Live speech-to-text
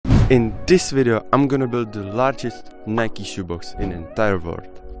In this video, I'm gonna build the largest Nike shoebox in the entire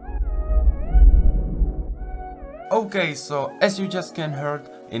world. Okay, so as you just can heard,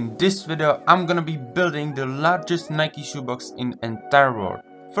 in this video I'm gonna be building the largest Nike shoebox in the entire world.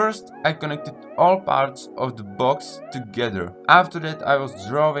 First, I connected all parts of the box together. After that, I was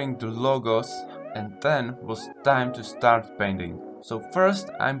drawing the logos and then was time to start painting. So first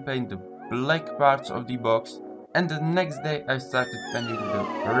I paint the black parts of the box, and the next day I started painting the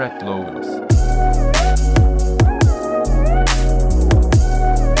red logos.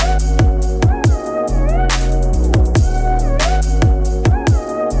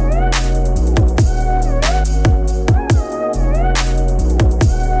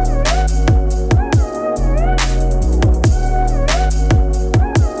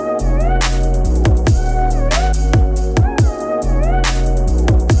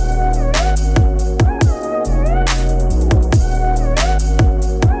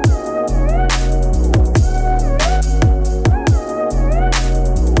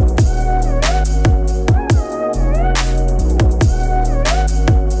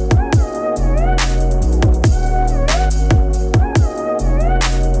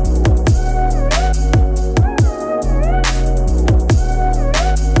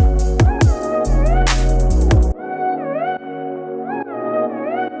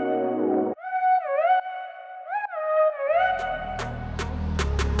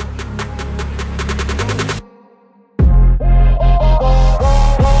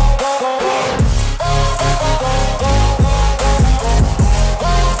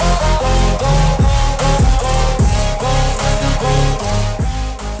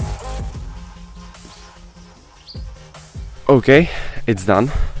 Okay, it's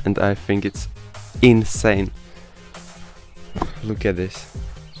done, and I think it's insane. Look at this.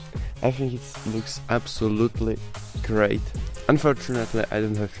 I think it looks absolutely great. Unfortunately, I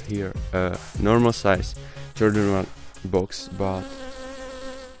don't have here a normal size Jordan 1 box, but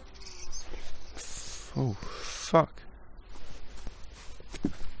oh fuck.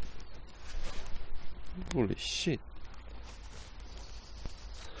 Holy shit.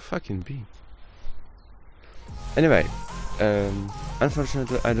 Fucking beam. Anyway,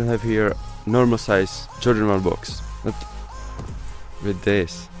 unfortunately I don't have here normal size Jordan 1 box, but with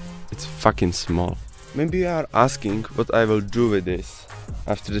this it's fucking small. Maybe you are asking what I will do with this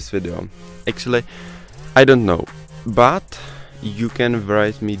after this video. Actually, I don't know, but you can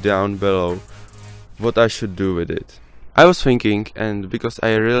write me down below what I should do with it. I was thinking, and because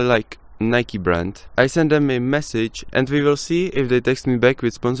I really like Nike brand, I sent them a message and we will see if they text me back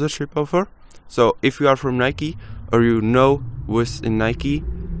with sponsorship offer. So if you are from Nike or you know who's in Nike,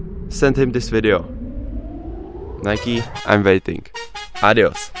 send him this video. Nike, I'm waiting.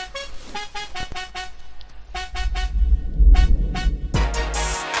 Adios.